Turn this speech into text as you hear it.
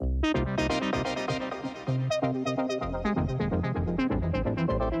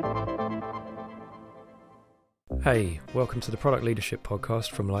Hey, welcome to the Product Leadership Podcast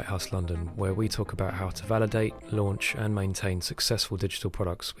from Lighthouse London, where we talk about how to validate, launch and maintain successful digital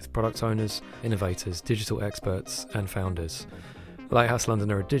products with product owners, innovators, digital experts and founders. Lighthouse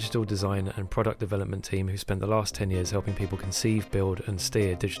London are a digital design and product development team who spent the last 10 years helping people conceive, build and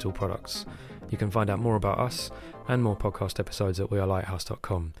steer digital products. You can find out more about us and more podcast episodes at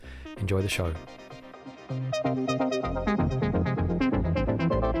wearelighthouse.com. Enjoy the show.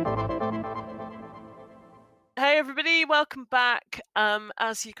 Hey everybody, welcome back.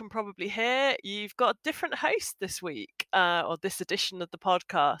 As you can probably hear, you've got a different host this week, or this edition of the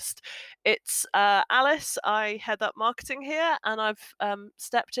podcast. It's Alice. I head up marketing here, and I've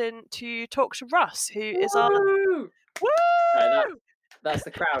stepped in to talk to Russ, who is our... Woo! Woo! Right, that's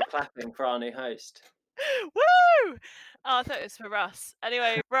the crowd clapping for our new host. Woo! Oh, I thought it was for Russ.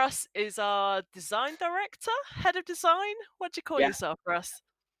 Anyway, Russ is our design director, head of design. What do you call yourself, Russ?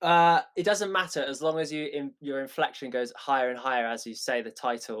 It doesn't matter as long as your inflection goes higher and higher as you say the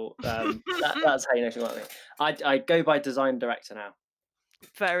title. That's how you know if you want me. I go by design director now.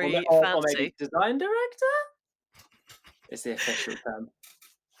 Very or fancy. maybe design director is the official term.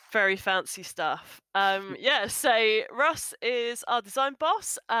 Very fancy stuff. So Russ is our design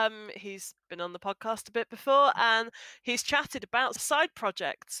boss. He's been on the podcast a bit before, and he's chatted about side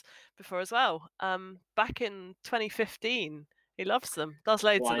projects before as well. Back in 2015. He loves them, does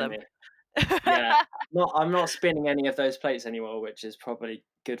loads of them. Yeah, I'm not spinning any of those plates anymore, which is probably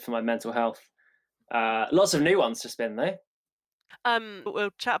good for my mental health. Lots of new ones to spin though. We'll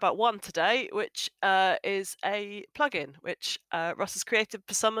chat about one today, which is a plugin which Russ has created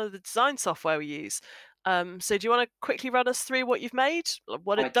for some of the design software we use. So do you want to quickly run us through what you've made,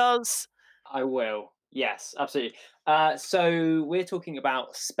 what it does? I will. Yes, absolutely. So we're talking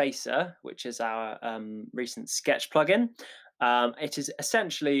about Spacer, which is our recent sketch plugin. It is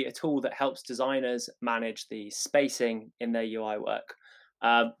essentially a tool that helps designers manage the spacing in their UI work.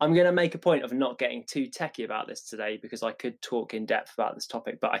 I'm going to make a point of not getting too techie about this today because I could talk in depth about this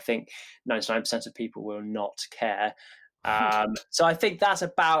topic, but I think 99% of people will not care. So I think that's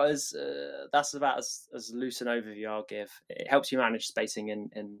about as loose an overview I'll give. It helps you manage spacing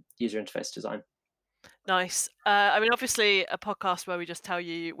in user interface design. Nice. I mean, obviously, a podcast where we just tell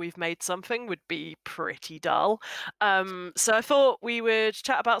you we've made something would be pretty dull. So I thought we would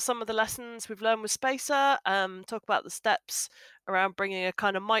chat about some of the lessons we've learned with Spacer, talk about the steps around bringing a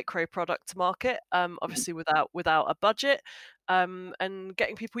kind of micro product to market, obviously without a budget, and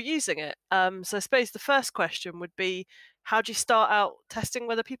getting people using it. So I suppose the first question would be, how do you start out testing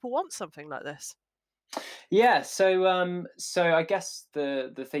whether people want something like this? Yeah, so I guess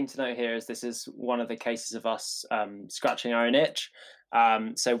the thing to note here is this is one of the cases of us scratching our own itch.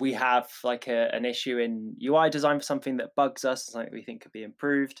 So we have like an issue in UI design for something that bugs us, something we think could be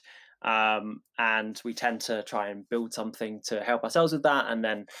improved, and we tend to try and build something to help ourselves with that, and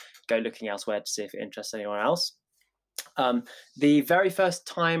then go looking elsewhere to see if it interests anyone else. The very first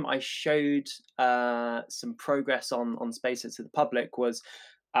time I showed some progress on Spacer to the public was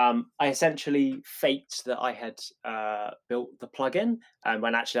I essentially faked that I had built the plugin,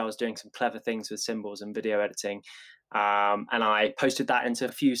 when actually I was doing some clever things with symbols and video editing. And I posted that into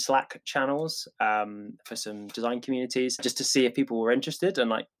a few Slack channels for some design communities just to see if people were interested and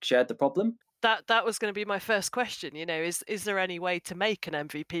like shared the problem. That was going to be my first question. You know, is there any way to make an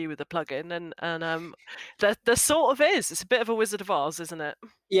MVP with a plugin? And there sort of is. It's a bit of a Wizard of Oz, isn't it?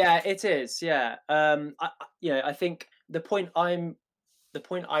 Yeah, it is. Yeah. I think the point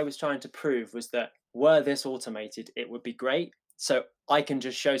I was trying to prove was that were this automated, it would be great. So I can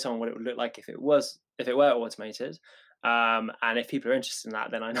just show someone what it would look like if it were automated. And if people are interested in that,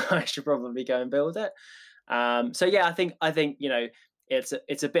 then I know I should probably go and build it. So yeah, I think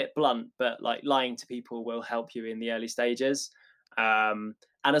it's a bit blunt, but like lying to people will help you in the early stages. And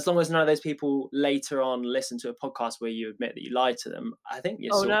as long as none of those people later on listen to a podcast where you admit that you lied to them, I think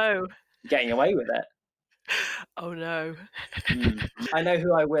you're sort of getting away with it. Oh no. I know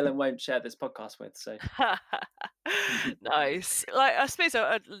who I will and won't share this podcast with. So nice. Like, I suppose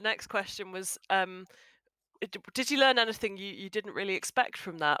the next question was, did you learn anything you didn't really expect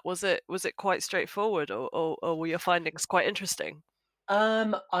from that? Was it quite straightforward, or were your findings quite interesting?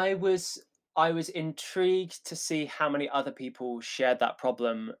 I was intrigued to see how many other people shared that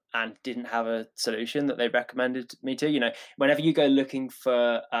problem and didn't have a solution that they recommended me to. You know, whenever you go looking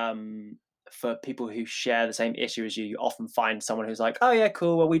for people who share the same issue as you, you often find someone who's like, oh yeah,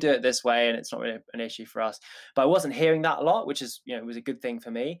 cool, well we do it this way and it's not really an issue for us. But I wasn't hearing that a lot, which is, you know, was a good thing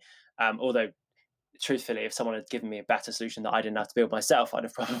for me. Although truthfully, if someone had given me a better solution that I didn't have to build myself, I'd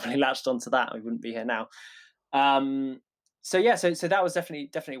have probably latched onto that. We wouldn't be here now. so that was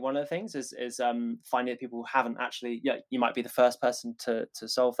definitely one of the things is finding people who haven't actually, you might be the first person to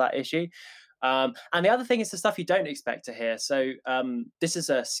solve that issue. And the other thing is the stuff you don't expect to hear. So this is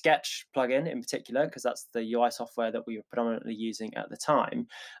a Sketch plugin in particular, because that's the UI software that we were predominantly using at the time.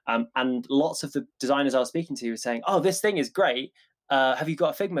 And lots of the designers I was speaking to were saying, "Oh, this thing is great. Have you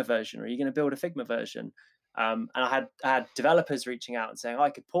got a Figma version? Or are you going to build a Figma version?" And I had developers reaching out and saying, "Oh,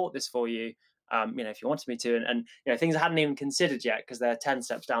 I could port this for you. If you wanted me to," and things I hadn't even considered yet because they're 10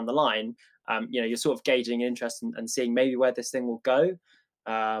 steps down the line. You're sort of gauging interest and seeing maybe where this thing will go.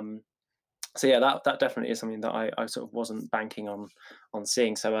 So yeah, that definitely is something that I sort of wasn't banking on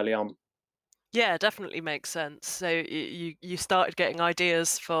seeing so early on. Yeah, definitely makes sense. So you started getting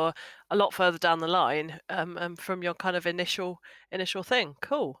ideas for a lot further down the line, from your kind of initial thing.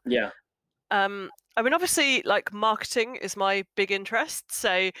 Cool. Yeah. I mean, obviously, like marketing is my big interest.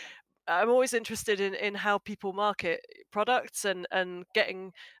 So I'm always interested in how people market products and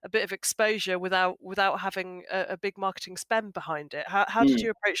getting a bit of exposure without having a big marketing spend behind it. How did Mm. you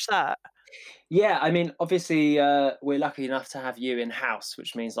approach that? Yeah, I mean, obviously, we're lucky enough to have you in house,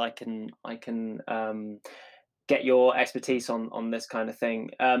 which means I can get your expertise on this kind of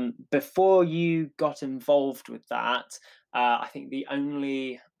thing. Before you got involved with that, I think I'm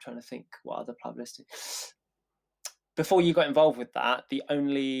trying to think what other publicity. Before you got involved with that, the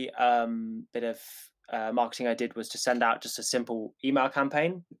only bit of marketing I did was to send out just a simple email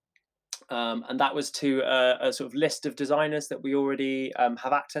campaign. And that was to a sort of list of designers that we already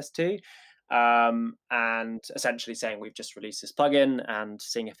have access to, and essentially saying we've just released this plugin and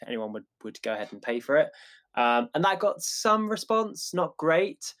seeing if anyone would go ahead and pay for it. And that got some response, not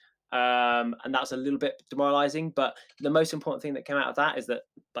great. And that was a little bit demoralizing, but the most important thing that came out of that is that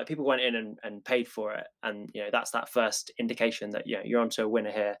like people went in and paid for it, and that's that first indication that you're onto a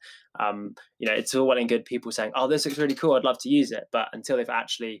winner here. It's all well and good people saying, "Oh, this looks really cool, I'd love to use it," but until they've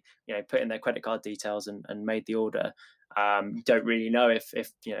actually put in their credit card details and made the order, you don't really know if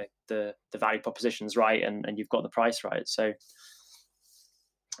the value proposition's right and you've got the price right. So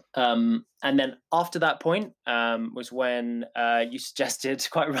and then after that point was when you suggested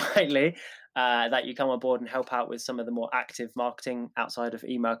quite rightly that you come on board and help out with some of the more active marketing outside of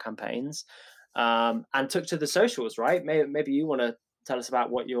email campaigns, and took to the socials, right? Maybe you want to tell us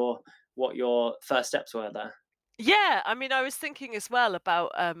about what your first steps were there. Yeah, I mean, I was thinking as well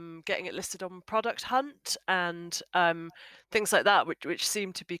about getting it listed on Product Hunt and things like that, which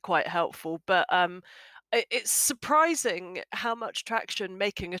seem to be quite helpful. But it's surprising how much traction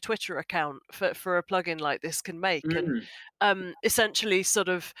making a Twitter account for a plugin like this can make, and Mm, essentially sort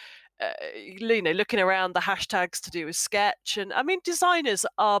of. Looking around the hashtags to do with Sketch, and I mean, designers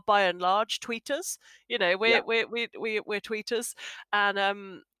are by and large tweeters. yeah. We're tweeters,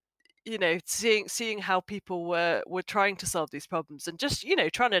 and seeing how people were trying to solve these problems and just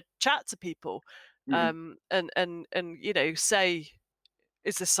trying to chat to people, Mm, and say,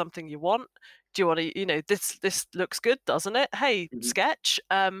 is this something you want? Do you want to, this looks good, doesn't it? Hey, mhm. Sketch.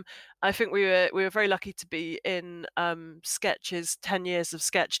 I think we were very lucky to be in Sketch's 10 years of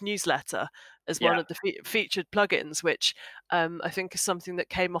Sketch newsletter as one Yeah. of the featured plugins, which I think is something that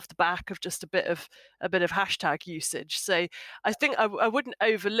came off the back of just a bit of hashtag usage. So I think I wouldn't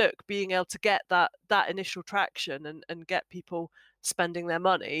overlook being able to get that initial traction and get people spending their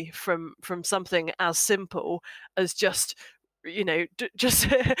money from something as simple as just just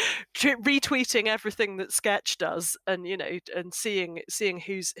retweeting everything that Sketch does, and and seeing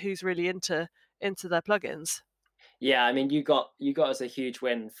who's really into their plugins. Yeah, I mean, you got us a huge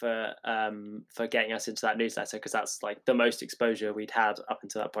win for getting us into that newsletter, because that's like the most exposure we'd had up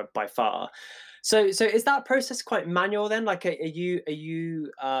until that point by far. So is that process quite manual then? Like, are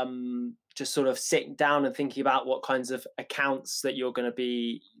you just sort of sitting down and thinking about what kinds of accounts that you're going to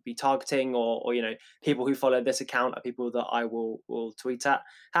be targeting, or people who follow this account are people that I will tweet at?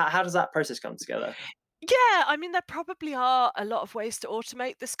 How does that process come together? Yeah, I mean, there probably are a lot of ways to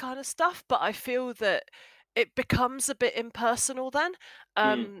automate this kind of stuff, but I feel that it becomes a bit impersonal then.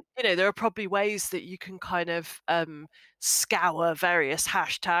 Mm, There are probably ways that you can kind of scour various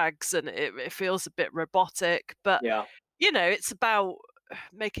hashtags, and it feels a bit robotic, but yeah. it's about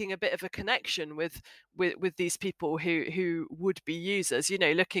making a bit of a connection with these people who would be users,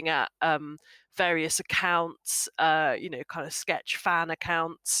 looking at various accounts, kind of Sketch fan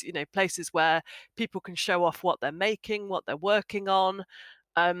accounts, places where people can show off what they're making, what they're working on,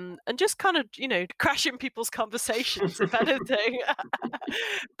 and just kind of crashing people's conversations, if anything.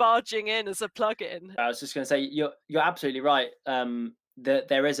 Barging in as a plugin. I was just going to say you're absolutely right. That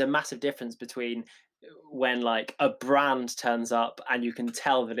there is a massive difference between when like a brand turns up and you can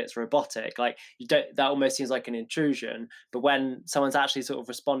tell that it's robotic. Like you don't, that almost seems like an intrusion. But when someone's actually sort of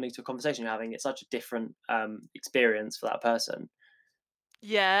responding to a conversation you're having, it's such a different experience for that person.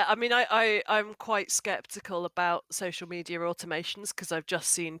 Yeah, I mean, I'm quite skeptical about social media automations because I've just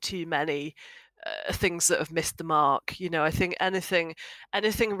seen too many things that have missed the mark. You know, I think anything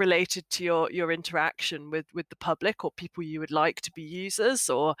related to your interaction with the public or people you would like to be users,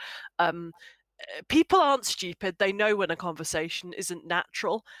 or um, people aren't stupid. They know when a conversation isn't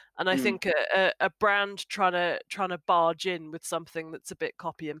natural, and I Mm. think a brand trying to barge in with something that's a bit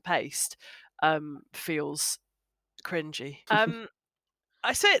copy and paste feels cringy.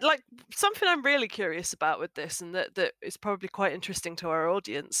 I say like something I'm really curious about with this, and that is probably quite interesting to our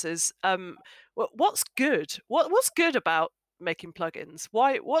audience is what's good? What's good about making plugins?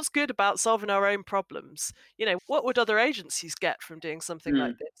 What's good about solving our own problems? You know, what would other agencies get from doing something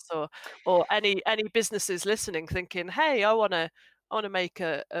like Mm. this, or any businesses listening thinking, hey, I wanna make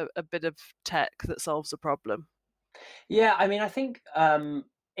a bit of tech that solves a problem. Yeah, I mean, I think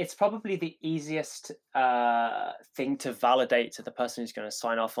it's probably the easiest thing to validate to the person who's going to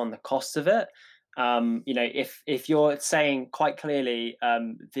sign off on the cost of it. You know, if you're saying quite clearly,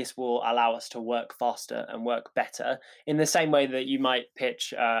 this will allow us to work faster and work better, in the same way that you might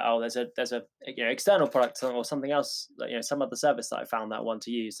pitch, oh, there's a external product or something else, some other service that I found that I want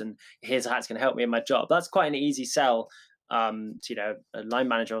to use, and here's how it's going to help me in my job. That's quite an easy sell to a line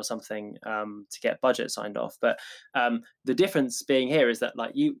manager or something to get budget signed off. But the difference being here is that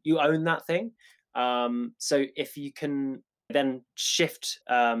like you own that thing. So if you can then shift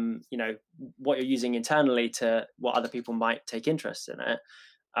what you're using internally to what other people might take interest in it,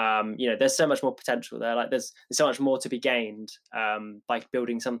 there's so much more potential there. Like there's so much more to be gained by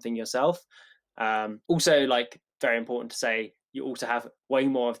building something yourself. Also, like very important to say, you also have way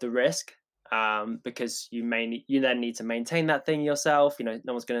more of the risk because you then need to maintain that thing yourself. No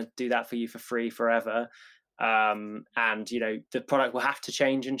one's going to do that for you for free forever. And the product will have to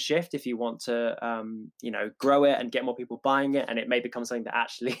change and shift if you want to grow it and get more people buying it, and it may become something that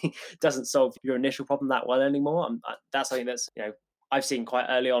actually doesn't solve your initial problem that well anymore. That's something that's I've seen quite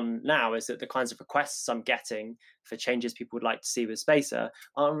early on now, is that the kinds of requests I'm getting for changes people would like to see with Spacer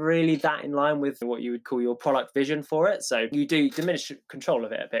aren't really that in line with what you would call your product vision for it. So you do diminish control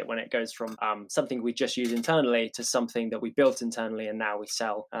of it a bit when it goes from something we just use internally to something that we built internally and now we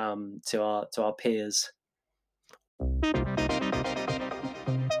sell to our peers.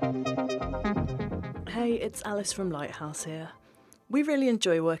 Hey, it's Alice from Lighthouse here. We really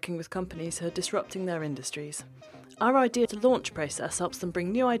enjoy working with companies who are disrupting their industries. Our idea to launch process helps them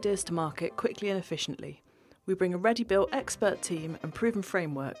bring new ideas to market quickly and efficiently. We bring a ready-built expert team and proven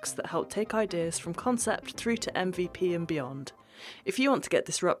frameworks that help take ideas from concept through to MVP and beyond. If you want to get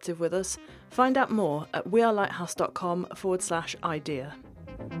disruptive with us, find out more at wearelighthouse.com/idea.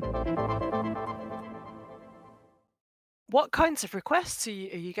 What kinds of requests are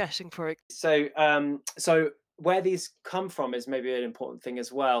you getting for it? So where these come from is maybe an important thing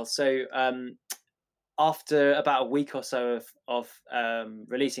as well. So after about a week or so of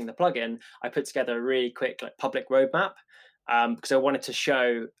releasing the plugin, I put together a really quick public roadmap because I wanted to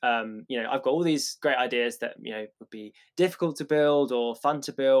show, I've got all these great ideas that would be difficult to build or fun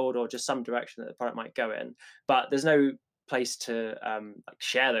to build, or just some direction that the product might go in. But there's no place to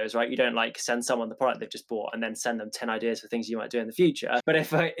share those, right? You don't send someone the product they've just bought and then send them 10 ideas for things you might do in the future. But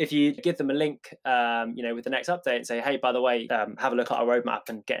if you give them a link with the next update and say, hey, by the way, have a look at our roadmap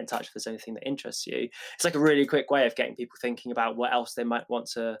and get in touch if there's anything that interests you, it's like a really quick way of getting people thinking about what else they might want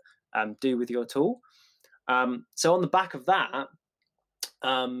to do with your tool. So on the back of that,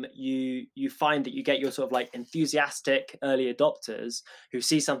 you find that you get your sort of enthusiastic early adopters who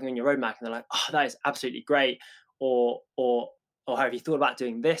see something on your roadmap and they're like, oh, that is absolutely great. Or have you thought about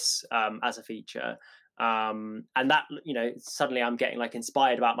doing this as a feature? And that suddenly I'm getting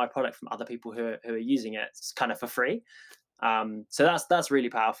inspired about my product from other people who are using it kind of for free. So that's really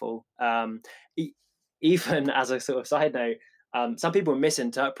powerful. Even as a sort of side note, some people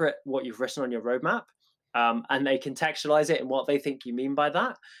misinterpret what you've written on your roadmap, and they contextualize it in what they think you mean by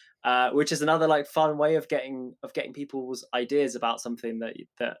that. Which is another fun way of getting people's ideas about something that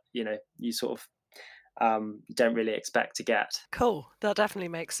you sort of don't really expect to get. Cool, that definitely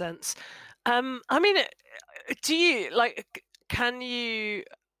makes sense. I mean, do you can you,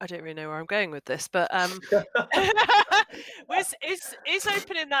 I don't really know where I'm going with this, but is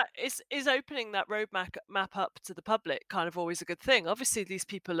opening that roadmap up to the public kind of always a good thing? Obviously these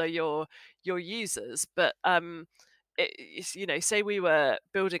people are your users, but say we were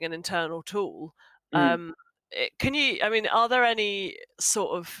building an internal tool, are there any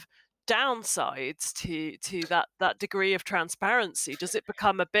sort of downsides to that degree of transparency? Does it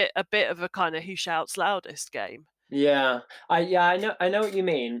become a bit of a kind of who shouts loudest game? Yeah, I know what you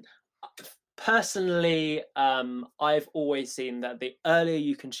mean. Personally, I've always seen that the earlier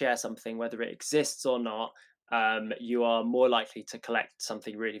you can share something, whether it exists or not, you are more likely to collect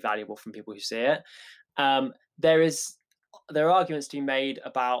something really valuable from people who see it. Um, there is there are arguments to be made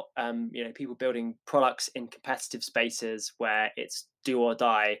about people building products in competitive spaces where it's do or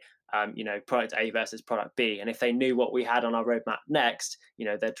die. Product A versus product B, and if they knew what we had on our roadmap next,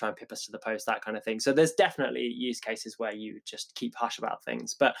 they'd try and pip us to the post, that kind of thing. So there's definitely use cases where you just keep hush about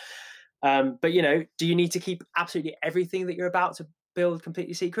things, but do you need to keep absolutely everything that you're about to build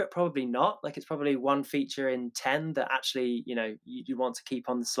completely secret? Probably not. Like, it's probably one feature in 10 that actually you want to keep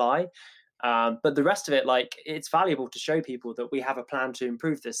on the sly. But the rest of it, like, it's valuable to show people that we have a plan to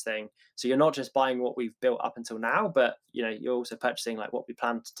improve this thing. So you're not just buying what we've built up until now, but you're also purchasing like what we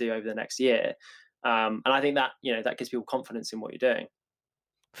plan to do over the next year. And I think that that gives people confidence in what you're doing.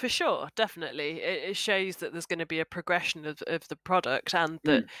 For sure, definitely. It shows that there's going to be a progression of the product, and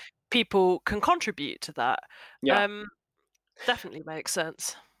that people can contribute to that. Yeah. Definitely makes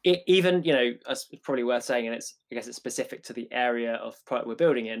sense. Even it's probably worth saying, and I guess it's specific to the area of product we're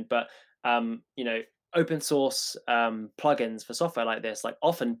building in, but open source plugins for software like this like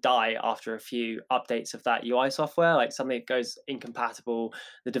often die after a few updates of that UI software. Like, something goes incompatible,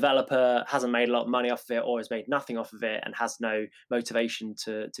 the developer hasn't made a lot of money off of it, or has made nothing off of it, and has no motivation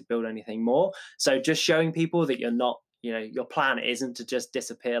to build anything more. So just showing people that you're not, your plan isn't to just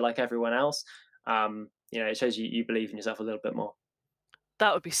disappear like everyone else, it shows you believe in yourself a little bit more.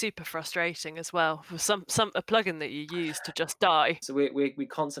 That would be super frustrating as well, for a plugin that you use to just die. So we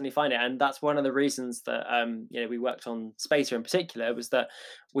constantly find it, and that's one of the reasons that we worked on Spacer in particular, was that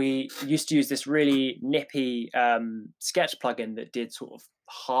we used to use this really nippy sketch plugin that did sort of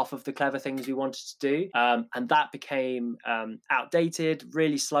half of the clever things we wanted to do, and that became outdated,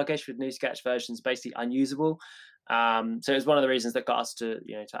 really sluggish, with new sketch versions basically unusable. So it was one of the reasons that got us to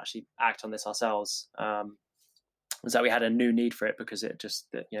to actually act on this ourselves. Was that we had a new need for it, because it just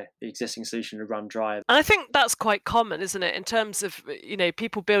the existing solution had run dry. And I think that's quite common, isn't it, in terms of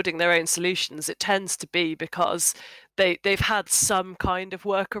people building their own solutions? It tends to be because they've had some kind of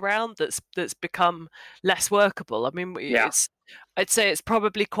workaround that's become less workable. I mean, I'd say it's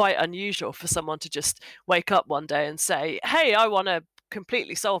probably quite unusual for someone to just wake up one day and say, "Hey, I want to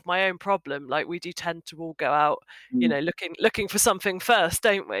completely solve my own problem." Like, we do tend to all go out, looking for something first,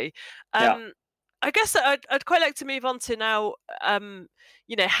 don't we? I guess that I'd quite like to move on to now,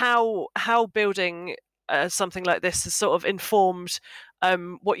 how building something like this has sort of informed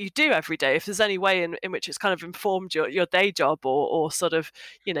what you do every day. If there's any way in which it's kind of informed your day job, or sort of,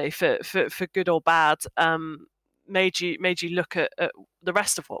 for good or bad, made you look at the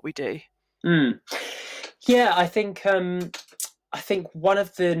rest of what we do. Yeah, I think one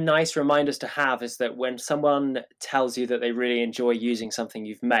of the nice reminders to have is that when someone tells you that they really enjoy using something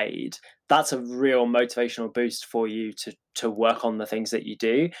you've made, that's a real motivational boost for you to work on the things that you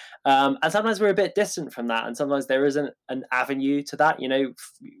do. And sometimes we're a bit distant from that, and sometimes there isn't an avenue to that.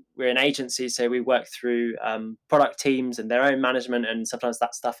 We're an agency, so we work through product teams and their own management, and sometimes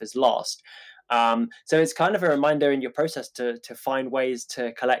that stuff is lost. So it's kind of a reminder in your process to find ways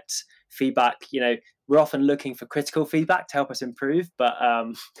to collect feedback. We're often looking for critical feedback to help us improve, but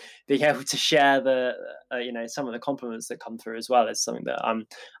being able to share the some of the compliments that come through as well is something that I'm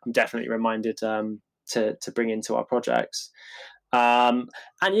definitely reminded to bring into our projects. And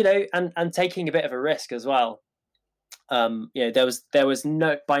taking a bit of a risk as well. There was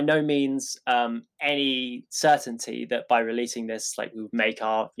by no means any certainty that by releasing this, like, we would make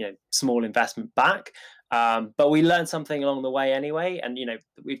our small investment back. But we learned something along the way anyway, and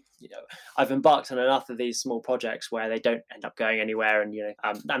I've embarked on enough of these small projects where they don't end up going anywhere, and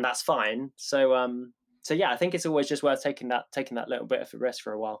and that's fine. So yeah, I think it's always just worth taking that little bit of a risk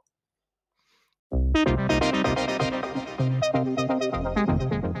for a while.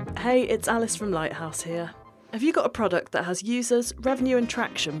 Hey, it's Alice from Lighthouse here. Have you got a product that has users, revenue and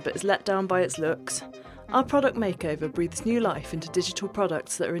traction but is let down by its looks? Our product makeover breathes new life into digital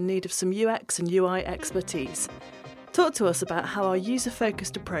products that are in need of some UX and UI expertise. Talk to us about how our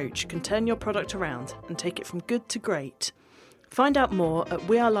user-focused approach can turn your product around and take it from good to great. Find out more at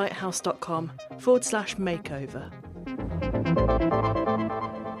wearelighthouse.com/makeover.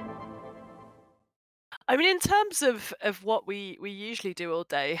 I mean, in terms of what we usually do all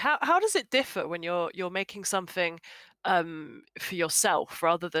day, how does it differ when you're making something for yourself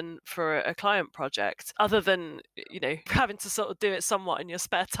rather than for a client project, other than having to sort of do it somewhat in your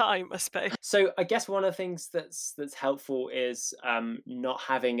spare time, I suppose? So I guess one of the things that's helpful is not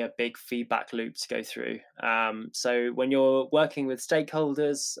having a big feedback loop to go through. So when you're working with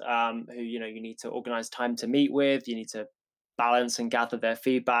stakeholders who you need to organize time to meet with, you need to balance and gather their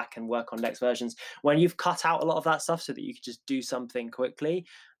feedback and work on next versions. When you've cut out a lot of that stuff so that you can just do something quickly,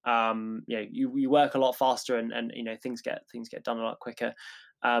 you work a lot faster, and things get done a lot quicker.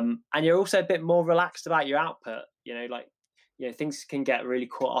 And you're also a bit more relaxed about your output. Things can get really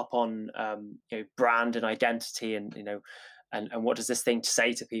caught up on brand and identity, and and what does this thing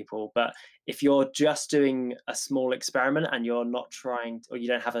say to people. But if you're just doing a small experiment and you're not trying, or you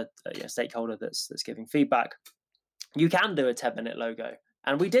don't have a stakeholder that's giving feedback, you can do a 10-minute logo.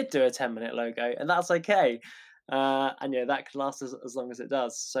 And we did do a 10-minute logo, and that's okay. And that could last as long as it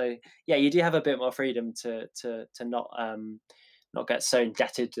does. So yeah, you do have a bit more freedom to not get so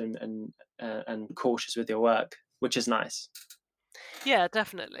indebted and cautious with your work, which is nice. Yeah,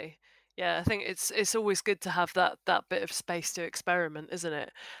 definitely. Yeah, I think it's always good to have that bit of space to experiment, isn't it?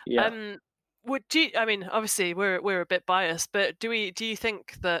 Yeah. I mean, obviously we're a bit biased, but do you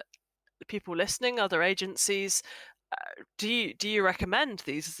think that people listening, other agencies, do you recommend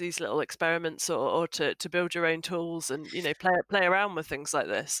these little experiments, or to build your own tools and play around with things like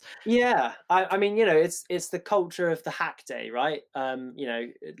this? Yeah, I mean, it's the culture of the hack day, right?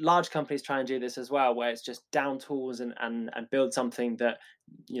 Large companies try and do this as well, where it's just down tools and build something that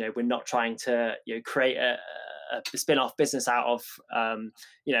we're not trying to create a spin-off business out of,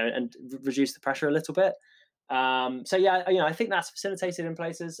 and reduce the pressure a little bit. So yeah, I think that's facilitated in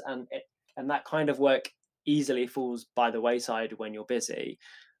places, and that kind of work easily falls by the wayside when you're busy.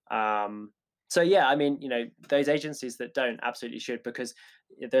 So yeah, I mean, those agencies that don't absolutely should, because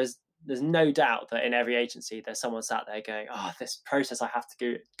there's no doubt that in every agency there's someone sat there going, oh, this process I have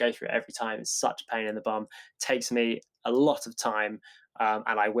to go through every time is such a pain in the bum, takes me a lot of time,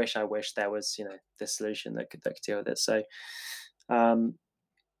 and I wish there was this solution that could deal with it. So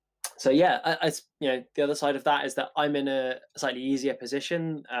so yeah, the other side of that is that I'm in a slightly easier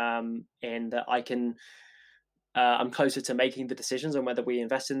position, in that I can I'm closer to making the decisions on whether we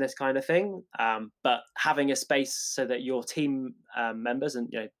invest in this kind of thing. But having a space so that your team members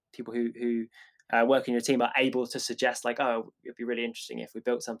and people who work in your team are able to suggest, like, oh, it'd be really interesting if we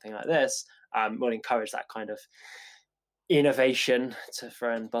built something like this, will encourage that kind of innovation, to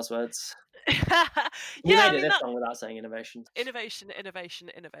throw in buzzwords. You Yeah, made I mean it this long without saying innovation. Innovation.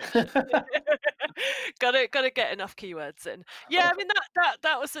 Gotta get enough keywords in. Yeah, I mean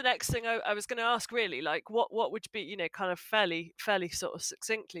that was the next thing I was going to ask, really. Like, what would be kind of fairly sort of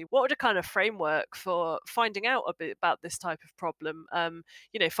succinctly, what would a kind of framework for finding out a bit about this type of problem?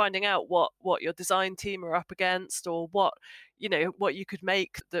 Finding out what your design team are up against, or what you could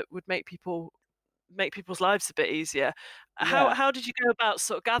make that would make people's lives a bit easier. Yeah. How did you go about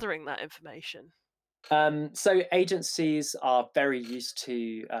sort of gathering that information? So agencies are very used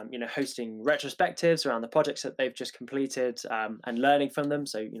to, hosting retrospectives around the projects that they've just completed, and learning from them.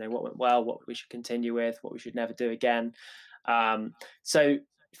 So, what went well, what we should continue with, what we should never do again. So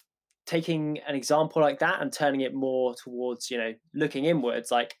taking an example like that and turning it more towards, looking inwards,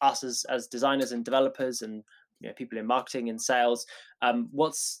 like us as designers and developers, and people in marketing and sales,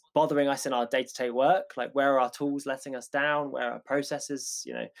 what's bothering us in our day-to-day work, like where are our tools letting us down, where are our processes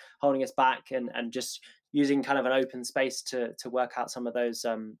holding us back, and just using kind of an open space to work out some of those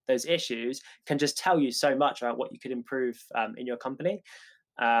issues can just tell you so much about what you could improve in your company.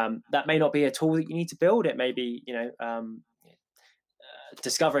 That may not be a tool that you need to build. It may be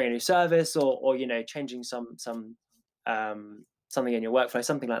discovering a new service, or changing something in your workflow,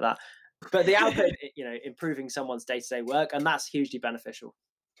 something like that. But the output, improving someone's day-to-day work, and that's hugely beneficial.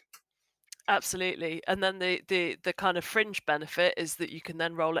 Absolutely. And then the kind of fringe benefit is that you can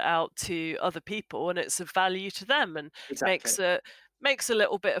then roll it out to other people, and it's of value to them, and Exactly. makes a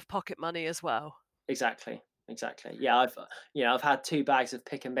little bit of pocket money as well. Exactly. Yeah, I've had 2 bags of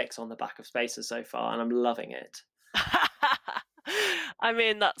pick and mix on the back of Spacer so far, and I'm loving it. I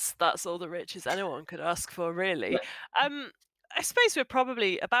mean, that's all the riches anyone could ask for, really. Yeah. I suppose we're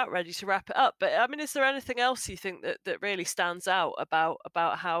probably about ready to wrap it up, but I mean, is there anything else you think that really stands out about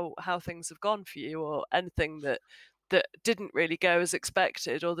how things have gone for you, or anything that didn't really go as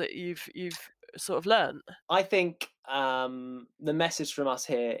expected, or that you've sort of learned? I think the message from us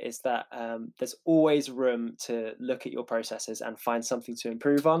here is that there's always room to look at your processes and find something to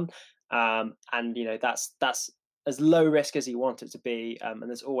improve on, and that's as low risk as you want it to be, and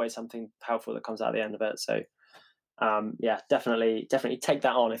there's always something helpful that comes out at the end of it. So yeah, definitely take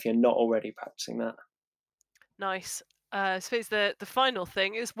that on if you're not already practicing that. Nice. I suppose the final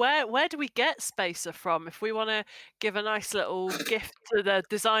thing is where do we get Spacer from? If we want to give a nice little gift to the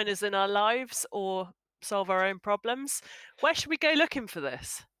designers in our lives or solve our own problems, where should we go looking for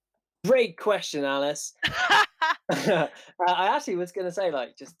this? Great question, Alice. I actually was going to say,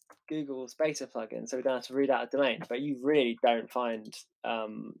 like, just Google Spacer plugin so we don't have to read out a domain, but you really don't find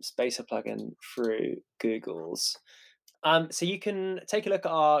Spacer plugin through Google's. So you can take a look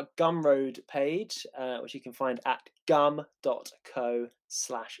at our Gumroad page, which you can find at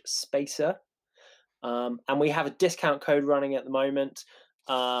gum.co/spacer. And we have a discount code running at the moment.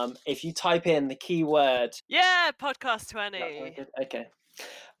 If you type in the keyword... Yeah, podcast 20. Okay.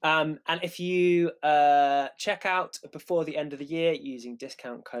 And if you check out before the end of the year using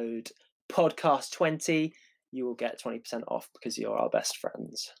discount code podcast20, you will get 20% off because you're our best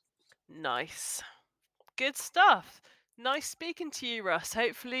friends. Nice. Good stuff. Nice speaking to you, Russ.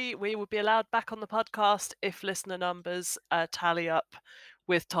 Hopefully we will be allowed back on the podcast if listener numbers tally up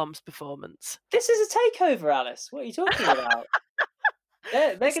with Tom's performance. This is a takeover, Alice. What are you talking about?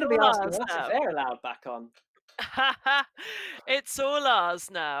 They're going to be asking us if they're allowed back on. It's all ours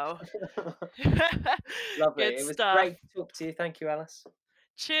now. Lovely. Good It was stuff. great to talk to you. Thank you, Alice.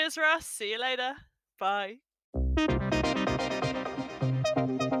 Cheers, Russ. See you later. Bye.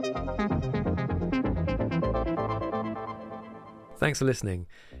 Thanks for listening.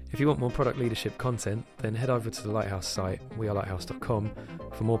 If you want more product leadership content, then head over to the Lighthouse site, wearelighthouse.com,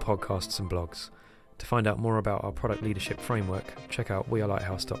 for more podcasts and blogs. To find out more about our product leadership framework, check out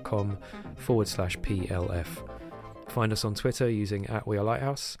wearelighthouse.com/PLF. Find us on Twitter using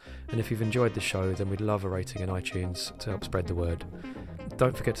 @wearelighthouse, and if you've enjoyed the show, then we'd love a rating in iTunes to help spread the word.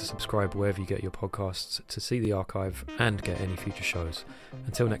 Don't forget to subscribe wherever you get your podcasts to see the archive and get any future shows.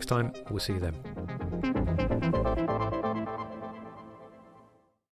 Until next time, we'll see you then.